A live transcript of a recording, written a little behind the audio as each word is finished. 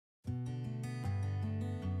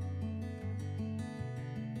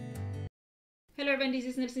Hello everyone, this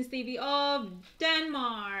is Nurses TV of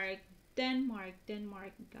Denmark. Denmark,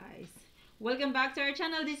 guys. Welcome back to our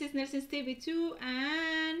channel. This is Nurses TV 2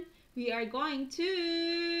 and we are going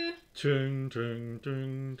to... Konnichiwa,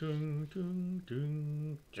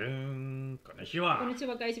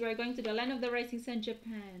 guys. We are going to the land of the rising sun,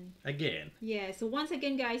 Japan. Again. Yeah, so once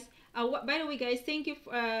again, guys. By the way, guys, thank you.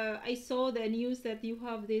 I saw the news that you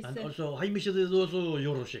have this... And also,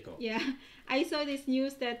 yoroshiku. Yeah, I saw this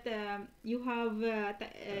news that you have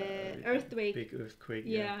earthquake. Big earthquake.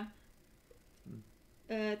 Yeah.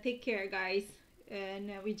 Take care, guys.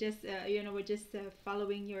 And we just, we're just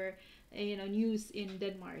following your, news in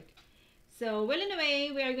Denmark. So, well,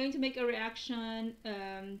 anyway, we are going to make a reaction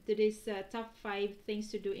to this top 5 things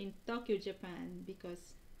to do in Tokyo, Japan,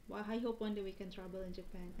 because well, I hope one day we can travel in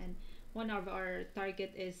Japan. And one of our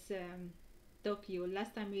target is Tokyo.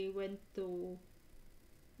 Last time we went to,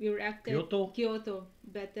 we reacted Kyoto,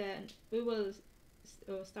 but we will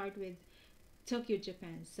start with Tokyo,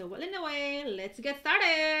 Japan. So, well, anyway, let's get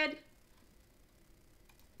started.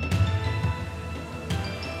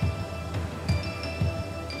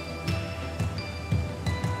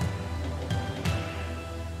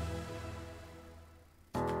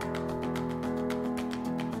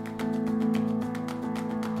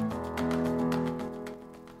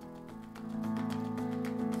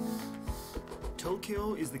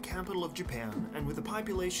 Tokyo is the capital of Japan, and with a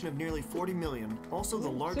population of nearly 40 million, also the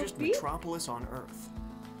largest metropolis on Earth.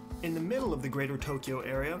 In the middle of the greater Tokyo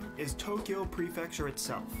area is Tokyo Prefecture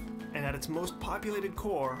itself, and at its most populated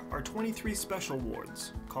core are 23 special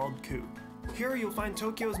wards, called ku. Here you'll find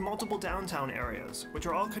Tokyo's multiple downtown areas, which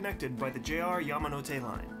are all connected by the JR Yamanote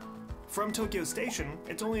line. From Tokyo Station,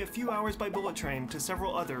 it's only a few hours by bullet train to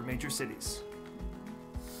several other major cities.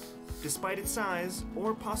 Despite its size,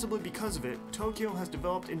 or possibly because of it, Tokyo has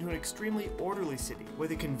developed into an extremely orderly city, with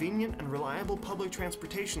a convenient and reliable public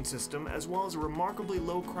transportation system as well as a remarkably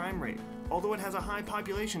low crime rate. Although it has a high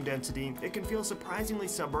population density, it can feel surprisingly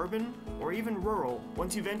suburban, or even rural,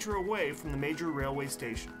 once you venture away from the major railway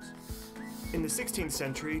stations. In the 16th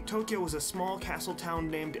century, Tokyo was a small castle town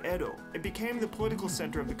named Edo. It became the political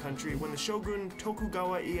center of the country when the shogun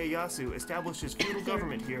Tokugawa Ieyasu established his feudal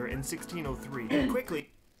government here in 1603. Quickly,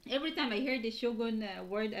 every time I hear the Shogun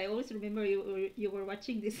word, I always remember you were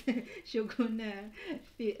watching this Shogun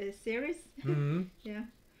series. Mm-hmm. Yeah.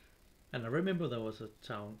 And I remember there was a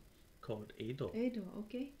town called Edo. Edo,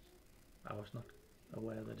 okay. I was not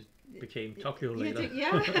aware that it became Tokyo later.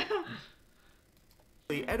 Yeah.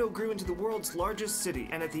 Edo grew into the world's largest city,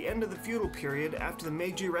 and at the end of the feudal period, after the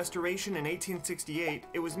Meiji Restoration in 1868,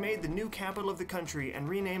 it was made the new capital of the country and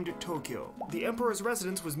renamed Tokyo. The emperor's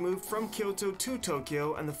residence was moved from Kyoto to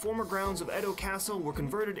Tokyo, and the former grounds of Edo Castle were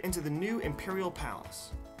converted into the new imperial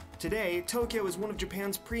palace. Today, Tokyo is one of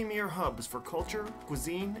Japan's premier hubs for culture,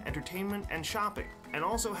 cuisine, entertainment, and shopping, and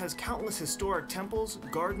also has countless historic temples,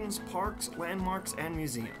 gardens, parks, landmarks, and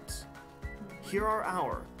museums. Here are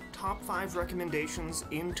our top 5 recommendations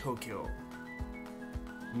in Tokyo.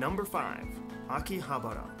 Number 5.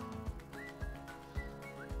 Akihabara.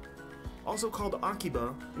 Also called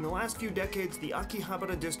Akiba, in the last few decades the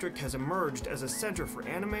Akihabara district has emerged as a center for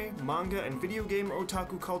anime, manga, and video game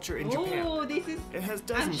otaku culture in Japan. Oh, this is... It has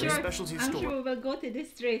dozens of specialty stores. I'm sure we will go to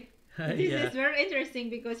this street. This is very interesting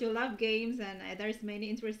because you love games and there's many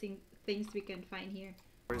interesting things we can find here.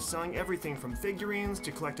 Selling everything from figurines to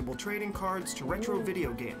collectible trading cards to retro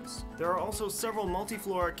video games. There are also several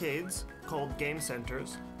multi-floor arcades, called game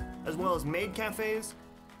centers, as well as maid cafes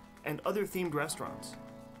and other themed restaurants.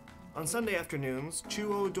 On Sunday afternoons,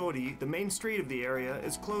 Chuo Dori, the main street of the area,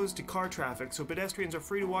 is closed to car traffic so pedestrians are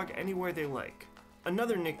free to walk anywhere they like.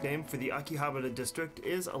 Another nickname for the Akihabara district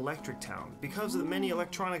is Electric Town, because of the many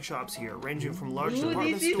electronic shops here, ranging from large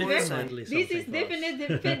department stores and... This is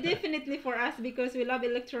definitely for us because we love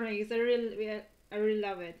electronics. I really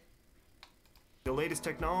love it. The latest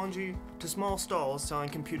technology to small stalls selling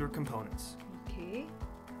computer components. Okay.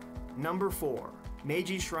 Number 4.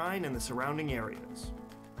 Meiji Shrine and the surrounding areas.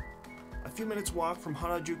 A few minutes walk from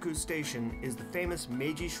Harajuku Station is the famous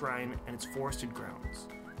Meiji Shrine and its forested grounds.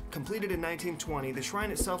 Completed in 1920, the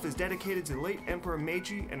shrine itself is dedicated to the late Emperor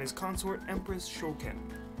Meiji and his consort Empress Shoken.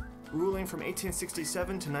 Ruling from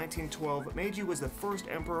 1867 to 1912, Meiji was the first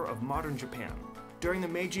emperor of modern Japan. During the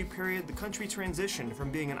Meiji period, the country transitioned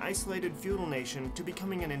from being an isolated feudal nation to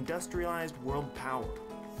becoming an industrialized world power.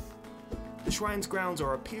 The shrine's grounds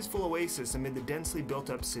are a peaceful oasis amid the densely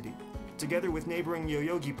built-up city. Together with neighboring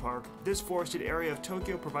Yoyogi Park, this forested area of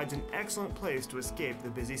Tokyo provides an excellent place to escape the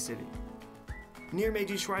busy city. Near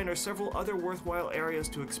Meiji Shrine are several other worthwhile areas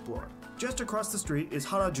to explore. Just across the street is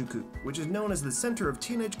Harajuku, which is known as the center of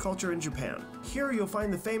teenage culture in Japan. Here you'll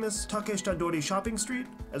find the famous Takeshita-dori shopping street,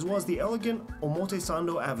 as well as the elegant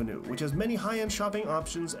Omotesando Avenue, which has many high-end shopping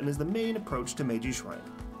options and is the main approach to Meiji Shrine.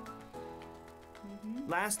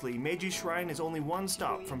 Lastly, Meiji Shrine is only one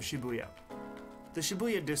stop from Shibuya. The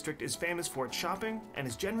Shibuya district is famous for its shopping and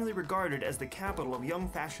is generally regarded as the capital of young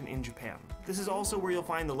fashion in Japan. This is also where you'll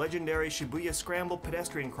find the legendary Shibuya Scramble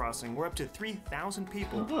pedestrian crossing, where up to 3,000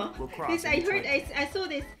 people will cross. This I heard. I saw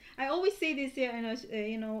this. I always say this here, and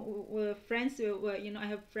friends. I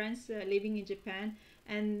have friends living in Japan,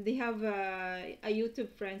 and they have a YouTube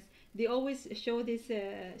friends. They always show this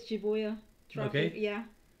Shibuya traffic. Okay. Yeah,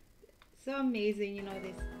 so amazing.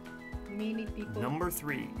 This many people. Number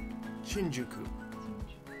 3, Shinjuku.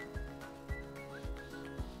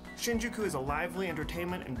 Shinjuku is a lively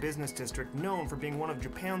entertainment and business district known for being one of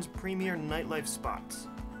Japan's premier nightlife spots.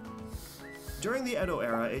 During the Edo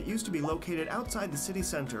era, it used to be located outside the city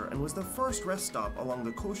center and was the first rest stop along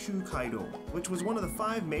the Koshu Kaido, which was one of the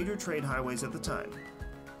 5 major trade highways at the time.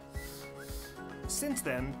 Since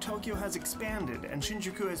then, Tokyo has expanded and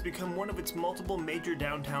Shinjuku has become one of its multiple major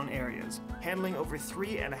downtown areas. Handling over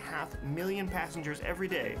 3.5 million passengers every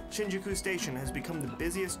day, Shinjuku Station has become the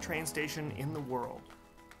busiest train station in the world.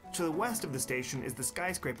 To the west of the station is the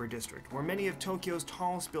skyscraper district, where many of Tokyo's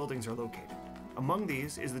tallest buildings are located. Among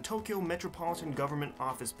these is the Tokyo Metropolitan Government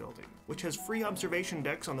Office Building, which has free observation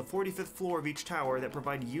decks on the 45th floor of each tower that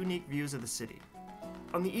provide unique views of the city.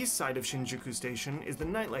 On the east side of Shinjuku Station is the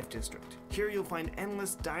nightlife district. Here you'll find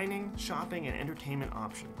endless dining, shopping, and entertainment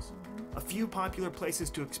options. A few popular places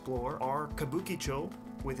to explore are Kabukicho,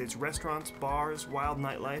 with its restaurants, bars, wild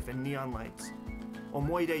nightlife, and neon lights.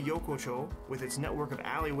 Omoide Yokocho, with its network of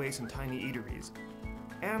alleyways and tiny eateries,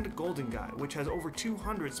 and Golden Gai, which has over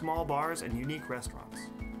 200 small bars and unique restaurants.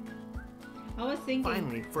 I was thinking,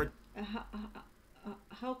 finally, for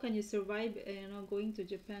how can you survive, going to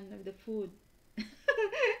Japan with the food?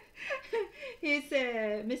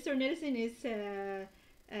 Mr. Nelson is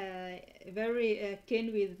very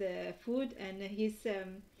keen with food, and he's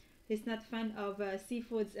not fan of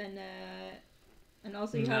seafoods, and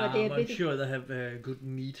also you have a diabetic. I'm sure they have good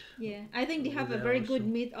meat. Yeah, I think they have a very good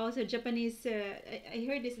meat. Also, Japanese. I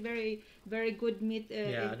heard this very good meat.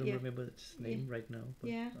 I don't remember its name right now,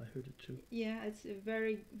 but I heard it too. Yeah, it's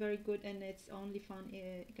very good, and it's only found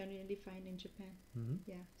can only find in Japan. Mm-hmm.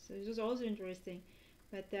 Yeah, so it was also interesting.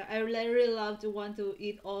 But I really love to want to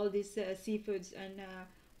eat all these seafoods and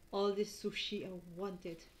all this sushi. I want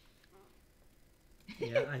it.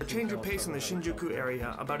 To change your pace in the Shinjuku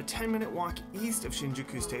area, about a 10-minute walk east of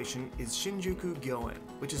Shinjuku Station is Shinjuku Gyoen,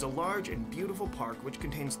 which is a large and beautiful park which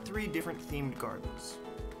contains 3 different themed gardens.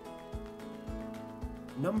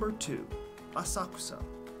 Number 2, Asakusa.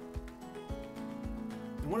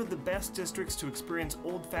 One of the best districts to experience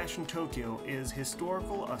old-fashioned Tokyo is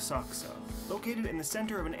historical Asakusa. Located in the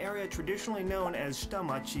center of an area traditionally known as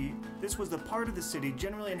Shitamachi, this was the part of the city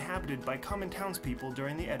generally inhabited by common townspeople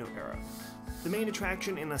during the Edo era. The main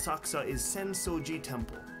attraction in Asakusa is Sensoji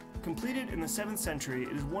Temple. Completed in the 7th century,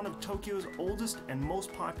 it is one of Tokyo's oldest and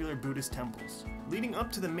most popular Buddhist temples. Leading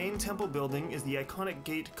up to the main temple building is the iconic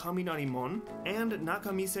gate Kaminarimon and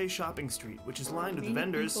Nakamise Shopping Street, which is lined with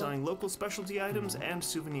vendors selling local specialty items and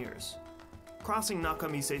souvenirs. Crossing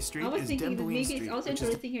Nakamise Street is Denbuin maybe Street. It's also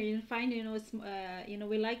interesting here. You find,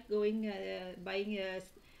 we like going, buying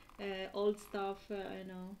old stuff.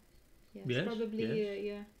 Yes, yes, probably,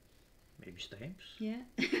 yes. Maybe stamps. Yeah.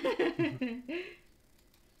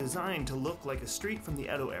 Designed to look like a street from the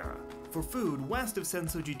Edo era. For food, west of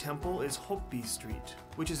Sensoji Temple is Hoppi Street,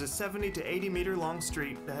 which is a 70 to 80 meter long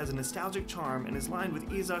street that has a nostalgic charm and is lined with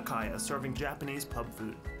izakaya serving Japanese pub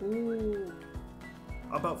food. Ooh.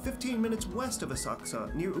 About 15 minutes west of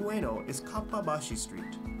Asakusa, near Ueno, is Kappabashi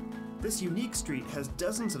Street. This unique street has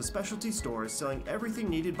dozens of specialty stores selling everything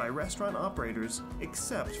needed by restaurant operators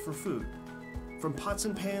except for food. From pots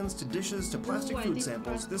and pans to dishes to plastic food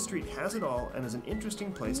samples, this street has it all and is an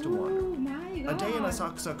interesting place to wander. A day in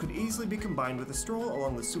Asakusa could easily be combined with a stroll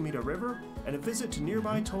along the Sumida River and a visit to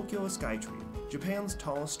nearby Tokyo Skytree, Japan's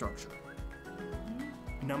tallest structure.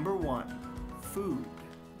 Number 1. Food.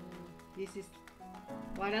 This is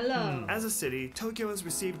what I love. As a city, Tokyo has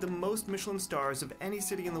received the most Michelin stars of any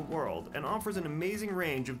city in the world and offers an amazing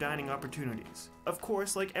range of dining opportunities. Of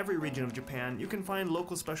course, like every region of Japan, you can find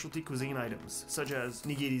local specialty cuisine items, such as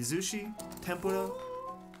nigiri sushi, tempura,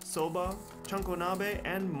 soba, chankonabe,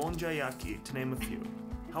 and monjayaki, to name a few.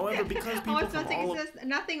 However, because people from all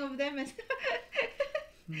nothing of them is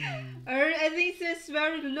Or I think this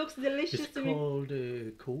very looks delicious It's to me. called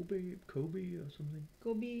Kobe or something.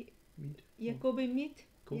 Kobe, Meat. yeah, Kobe meat.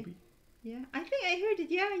 Kobe. Yeah, I think I heard it.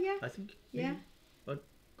 Yeah. I think. Yeah. Maybe. But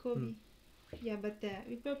Kobe. Yeah, but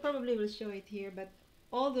we probably will show it here. But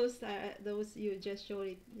all those you just showed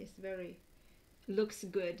it is very looks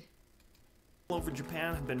good. Over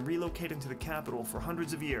Japan have been relocated to the capital for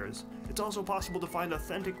hundreds of years. It's also possible to find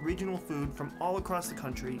authentic regional food from all across the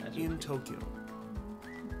country in Tokyo.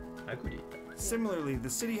 I could eat that. Similarly, the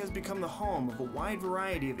city has become the home of a wide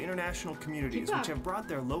variety of international communities which have brought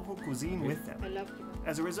their local cuisine with them. I love kebab.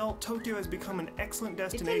 As a result, Tokyo has become an excellent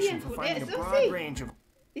destination Italian for food. finding a Yes, broad range of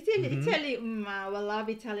Italy. I will love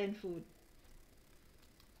Italian food.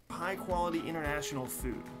 high-quality international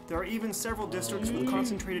food. There are even several districts with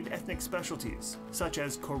concentrated ethnic specialties, such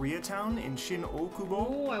as Koreatown in Shin-Okubo,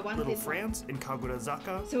 Oh, I want Little this one. France in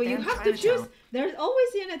Kagurazaka, So you and have to Chinatown. choose. There's always,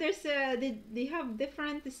 there's they have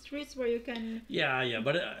different streets where you can. Yeah,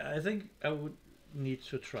 but I think I would need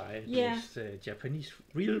to try at Yeah. least Japanese,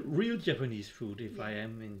 real Japanese food if I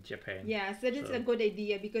am in Japan. Yes, that is So- a good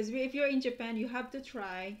idea because if you're in Japan, you have to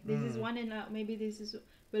try. This is one, and maybe this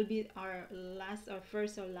will be our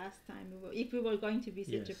first or last time if we were going to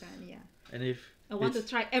visit Yes. Japan. Yeah, And if I want to it's-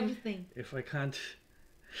 try everything. if I can't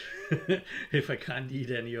if I can't eat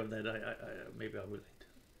any of that, I maybe I will eat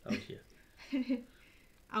out here.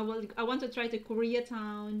 I want to try the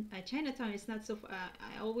Koreatown. Chinatown is not so.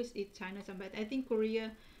 I always eat Chinatown, but I think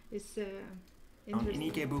Korea is In interesting.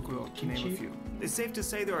 Ikebukuro, to name a Kimchi. few. It's safe to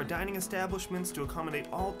say there are dining establishments to accommodate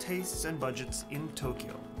all tastes and budgets in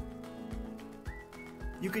Tokyo.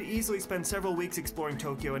 You could easily spend several weeks exploring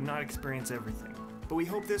Tokyo and not experience everything. But we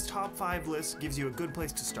hope this top 5 list gives you a good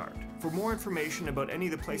place to start. For more information about any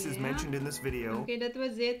of the places Yeah. mentioned in this video, Okay, that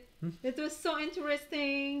was it. That was so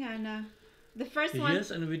interesting, and the first one.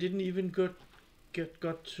 Yes, and we didn't even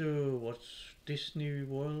got to what's Disney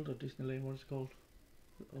World or Disneyland, what it's called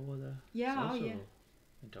over there. Yeah, It's oh, also yeah.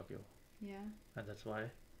 in Tokyo, Yeah, and that's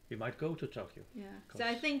why we might go to Tokyo. yeah. So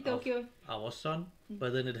I think Of Tokyo. Our son,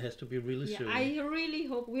 but then it has to be really Yeah, soon. I really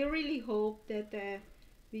hope. We really hope that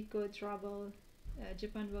we could travel.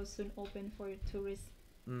 Japan will soon open for tourists.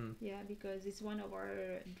 Yeah, because it's one of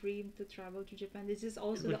our dream to travel to Japan. This is It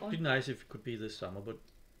also the would be only. nice if it could be this summer, but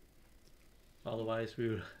otherwise we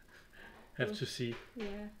will have to see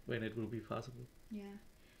Yeah. when it will be possible. Yeah,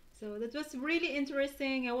 so that was really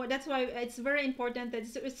interesting, and that's why it's very important that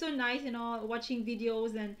it's so nice, watching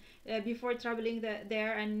videos and before traveling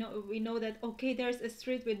there, and we know that okay, there's a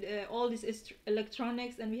street with all these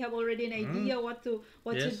electronics, and we have already an idea what to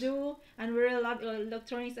Yes. do, and we really love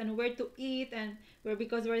electronics and where to eat, and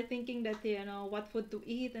because we're thinking that what food to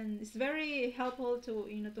eat, and it's very helpful to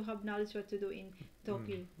to have knowledge what to do in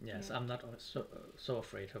Tokyo. Yes, Yeah. I'm not so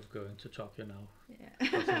afraid of going to Tokyo now Yeah.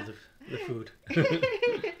 because of the food.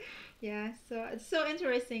 Yeah, so it's so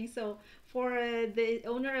interesting. So for the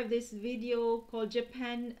owner of this video called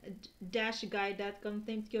Japan-guide.com,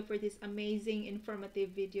 thank you for this amazing informative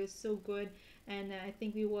video, so good, and I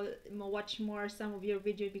think we will watch more some of your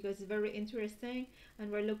videos because it's very interesting,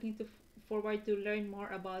 and we're looking forward to learn more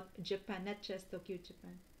about Japan, not just Tokyo,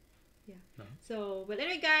 Japan. Yeah. So, well,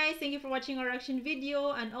 anyway, guys, thank you for watching our reaction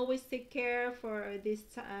video, and always take care for this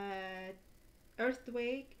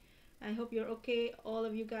earthquake. I hope you're okay, all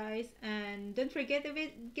of you guys, and don't forget to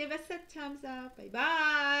give us a thumbs up. Bye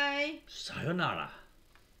bye. Sayonara.